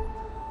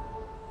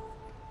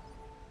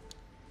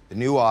 The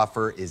new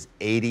offer is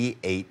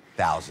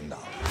 $88,000.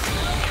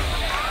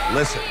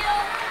 Listen.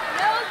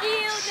 No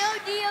deal,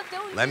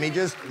 don't Let me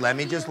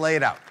just lay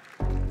it out.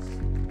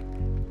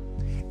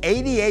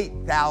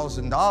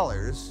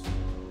 $88,000,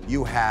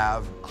 you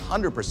have a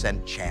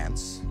 100%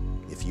 chance,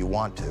 if you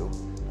want to,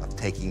 of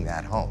taking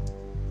that home.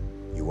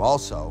 You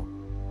also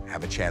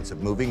have a chance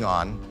of moving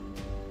on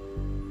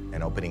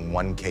and opening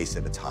 1 case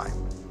at a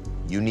time.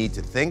 You need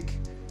to think,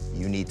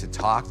 you need to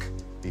talk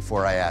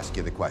before I ask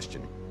you the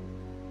question.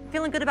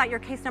 Feeling good about your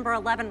case number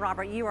 11,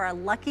 Robert. You are a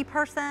lucky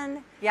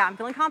person. Yeah, I'm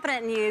feeling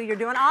confident in you. You're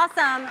doing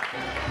awesome.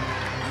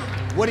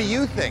 What do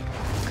you think?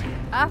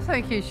 I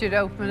think you should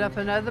open up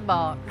another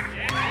box.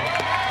 Okay,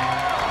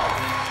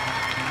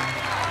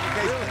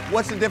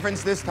 what's the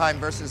difference this time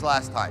versus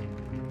last time?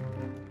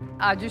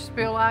 I just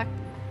feel like,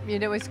 you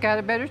know, it's got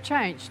a better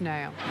chance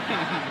now.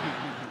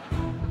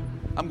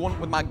 I'm going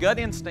with my gut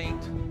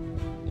instinct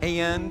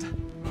and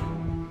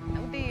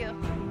No deal.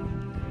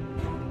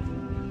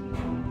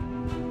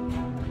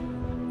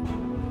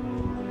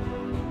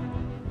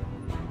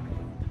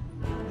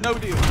 no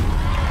deal.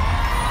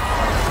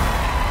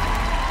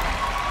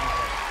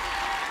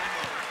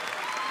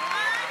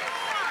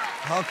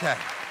 Okay.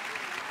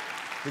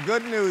 The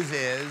good news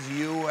is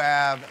you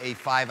have a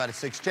 5 out of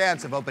 6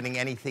 chance of opening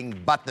anything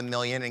but the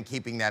million and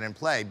keeping that in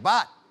play.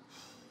 But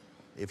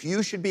if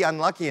you should be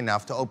unlucky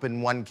enough to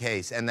open 1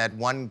 case and that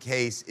 1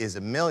 case is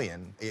 $1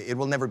 million, it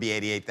will never be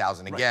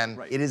 88,000 again.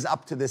 Right. It is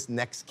up to this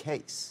next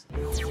case.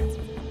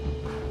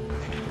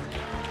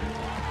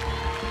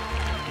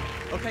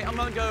 Okay, I'm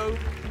gonna go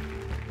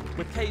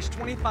with case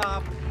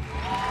 25.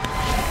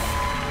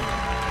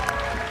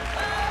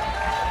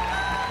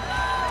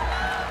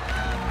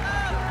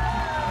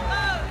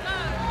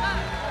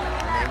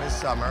 Her name is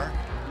Summer,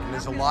 and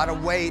there's a lot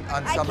of weight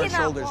on Summer's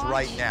shoulders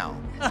right now.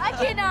 I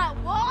cannot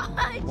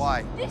watch.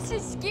 Why? This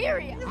is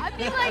scary. I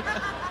feel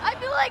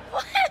like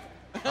what?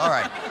 All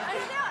right.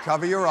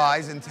 Cover your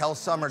eyes and tell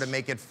Summer to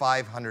make it $500.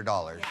 500.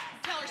 500.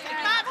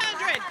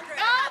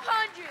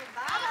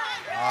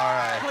 All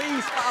right.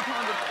 Please,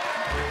 500.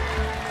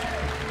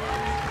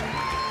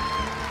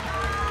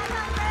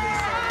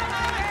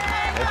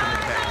 Open the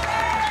case.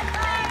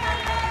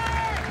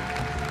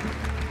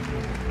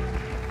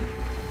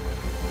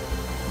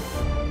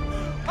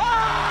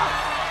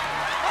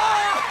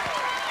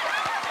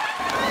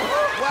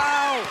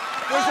 Wow!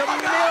 There's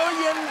 $1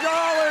 million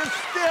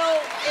still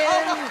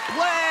in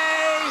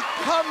play.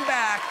 Come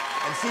back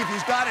and see if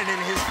he's got it in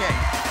his case.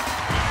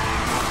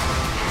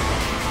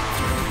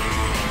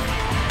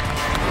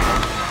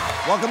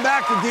 Welcome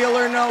back to Deal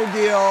or No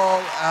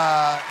Deal.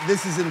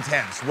 This is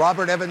intense.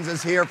 Robert Evans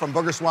is here from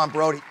Booger Swamp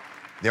Road.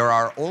 There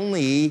are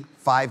only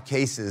 5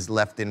 cases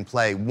left in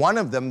play, one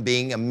of them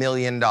being $1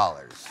 million.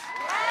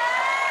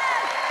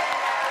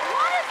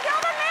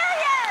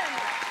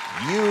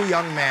 You,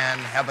 young man,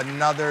 have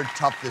another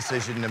tough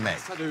decision to make.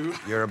 Yes, I do.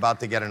 You're about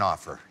to get an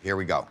offer. Here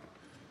we go.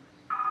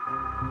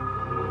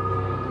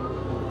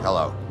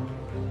 Hello.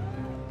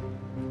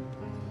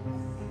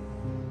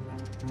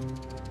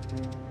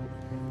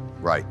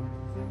 Right.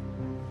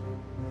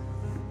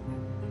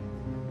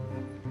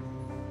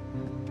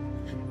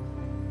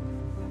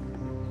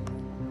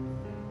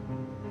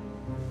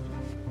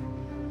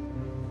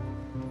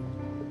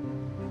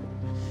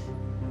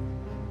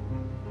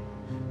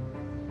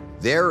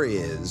 There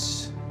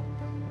is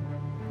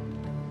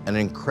an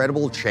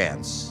incredible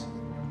chance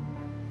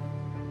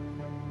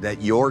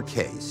that your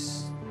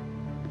case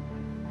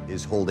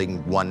is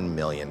holding $1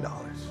 million.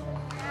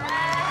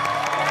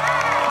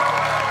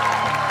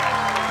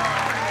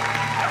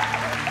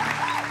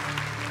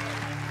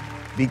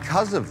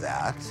 Because of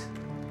that,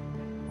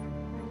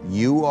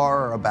 you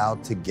are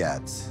about to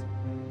get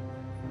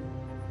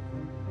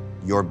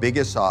your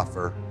biggest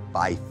offer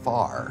by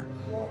far.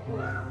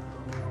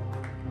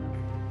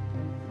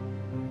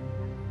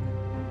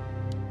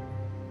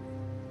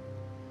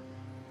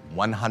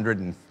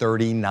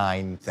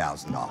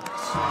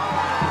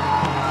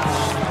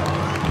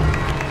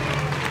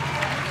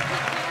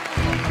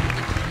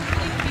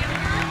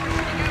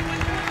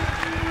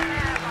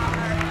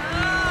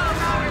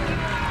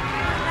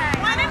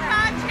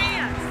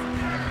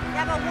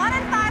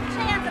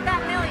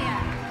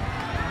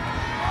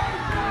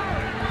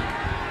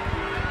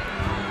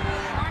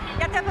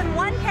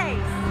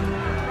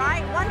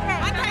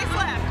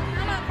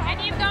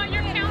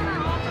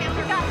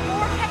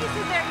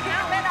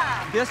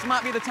 This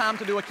might be the time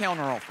to do a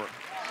counteroffer.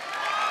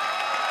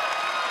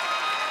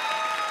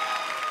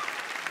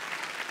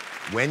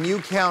 When you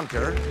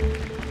counter,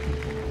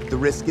 the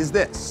risk is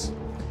this.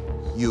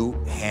 You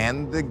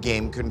hand the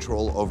game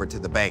control over to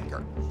the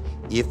banker.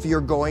 If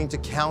you're going to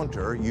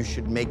counter, you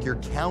should make your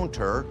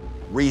counter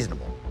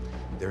reasonable.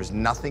 There's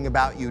nothing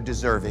about you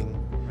deserving.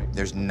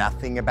 There's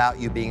nothing about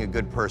you being a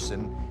good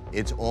person.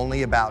 It's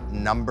only about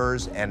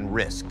numbers and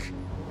risk.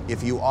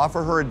 If you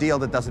offer her a deal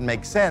that doesn't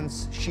make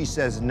sense, she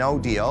says no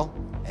deal,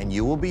 and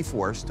you will be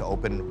forced to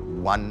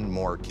open one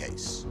more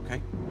case.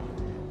 Okay.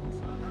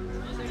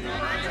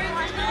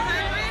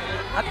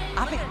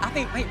 I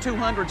think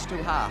 200's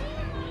too high.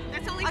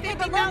 That's only Okay,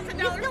 but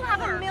 $50,000 you still have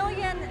 $1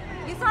 million.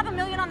 You still have $1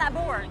 million on that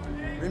board.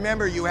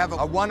 Remember, you have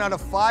a 1 out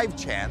of 5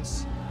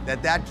 chance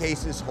that that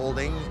case is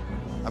holding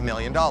 $1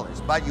 million.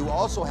 But you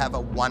also have a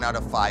 1 out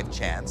of 5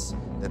 chance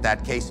that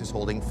that case is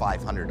holding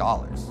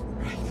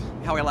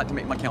 $500. How would I like to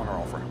make my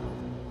counteroffer?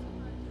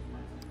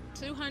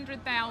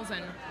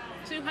 200,000.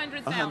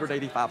 200,000.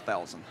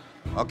 185,000.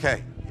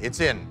 Okay,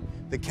 it's in.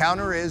 The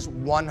counter is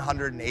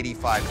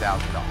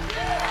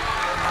 $185,000.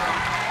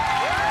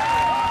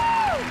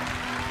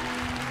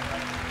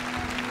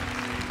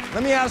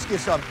 Let me ask you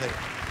something.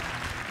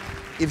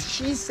 If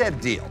she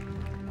said deal,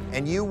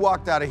 and you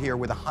walked out of here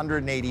with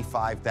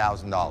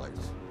 $185,000,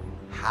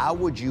 how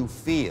would you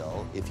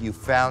feel if you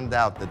found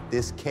out that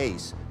this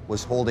case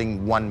was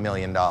holding $1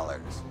 million? I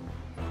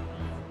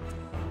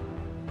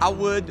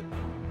would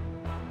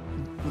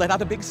let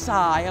out a big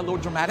sigh, a little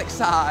dramatic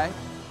sigh,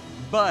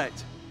 but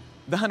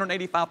the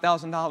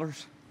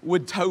 $185,000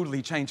 would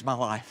totally change my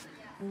life.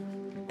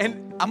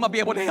 And I'm gonna be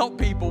able to help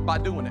people by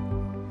doing it,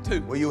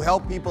 too. Will you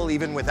help people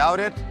even without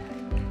it?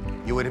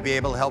 You would be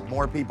able to help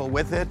more people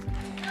with it?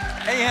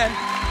 And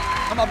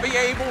I'm gonna be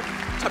able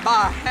to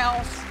buy a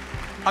house.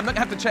 I'm not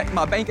gonna have to check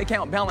my bank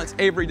account balance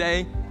every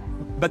day,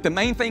 but the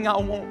main thing I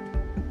want,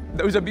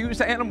 those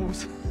abused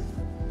animals,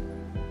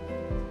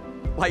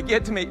 like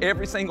get to me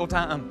every single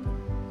time.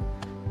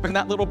 And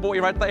that little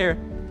boy right there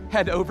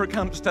had to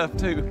overcome stuff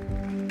too.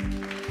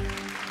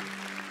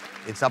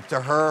 It's up to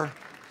her.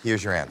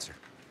 Here's your answer.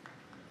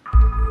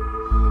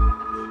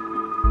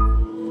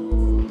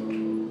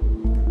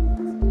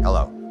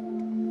 Hello.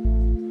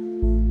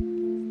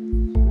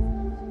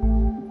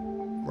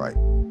 Right.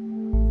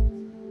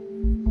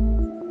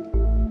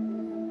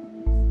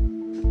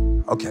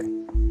 Okay.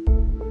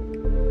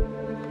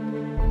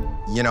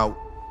 You know,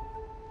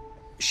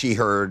 she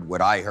heard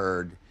what I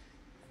heard.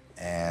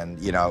 And,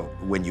 you know,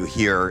 when you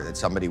hear that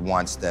somebody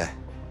wants to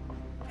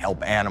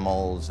help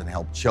animals and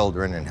help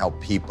children and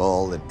help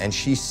people, and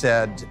she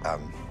said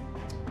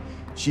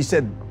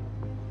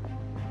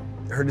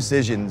her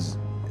decisions,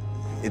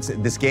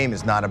 this game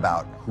is not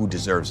about who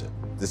deserves it.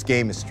 This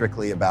game is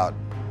strictly about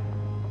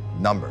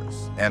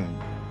numbers. And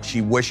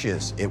she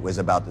wishes it was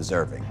about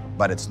deserving,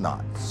 but it's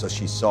not. So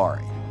she's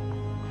sorry.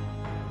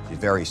 She's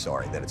very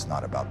sorry that it's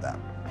not about that.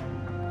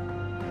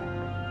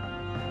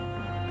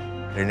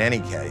 In any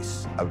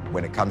case,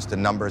 when it comes to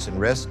numbers and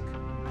risk,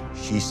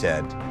 she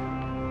said,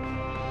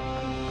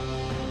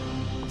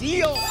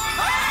 deal. Oh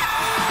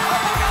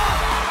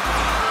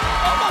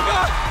my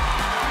God!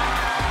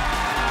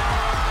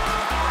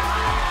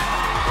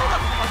 Oh my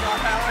God,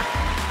 Howard.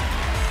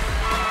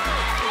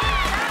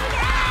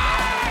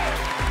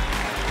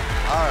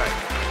 All right.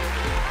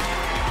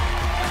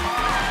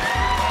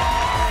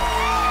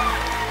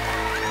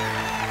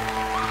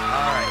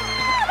 All right.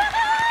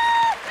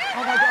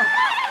 Oh my God.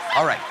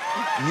 All right.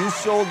 You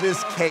sold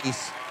this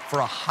case for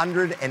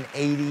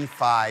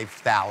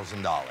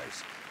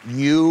 $185,000.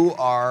 You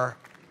are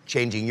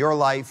changing your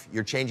life,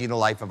 you're changing the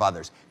life of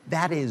others.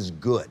 That is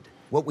good.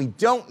 What we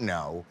don't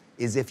know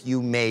is if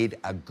you made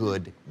a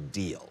good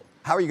deal.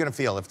 How are you gonna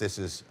feel if this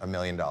is $1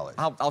 million?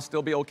 I'll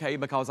still be okay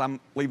because I'm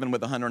leaving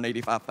with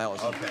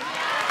 $185,000. Okay.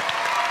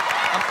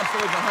 I'm still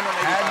leaving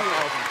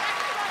 $185,000.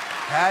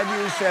 Had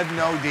you said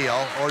no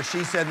deal, or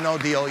she said no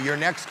deal, your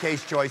next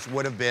case choice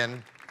would have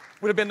been?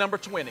 Would have been number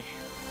 20.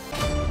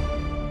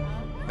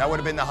 That would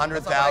have been the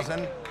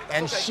 100,000.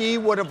 And she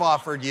would have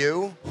offered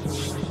you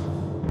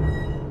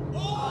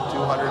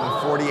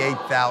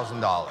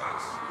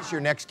 $248,000. Your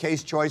next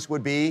case choice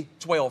would be?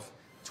 12.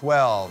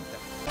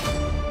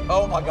 12.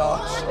 Oh my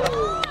gosh.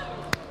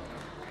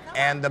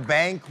 And the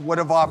bank would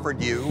have offered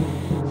you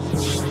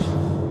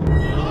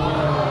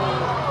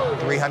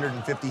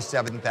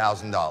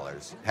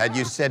 $357,000. Had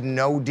you said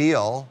no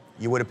deal,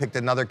 you would have picked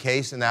another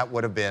case, and that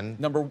would have been?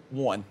 Number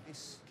 1.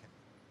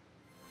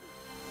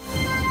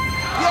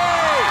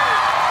 Yay!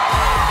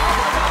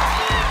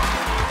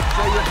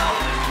 So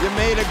you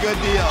made a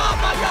good deal. Oh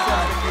my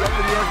God! You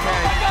opened your case.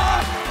 Oh my God!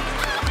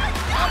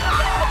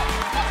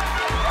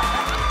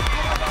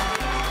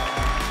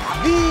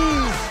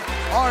 These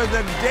are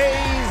the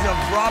days of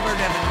Robert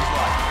Evans'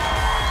 life.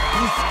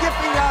 He's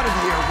skipping out of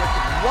here with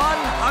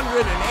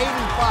 $185,000.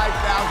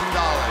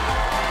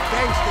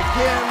 Thanks to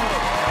Kim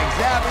and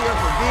Xavier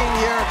for being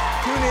here.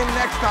 Tune in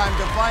next time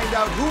to find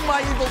out who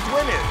my evil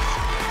twin is.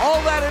 All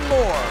that and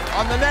more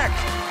on the next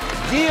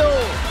Deal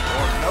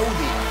or No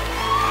Deal.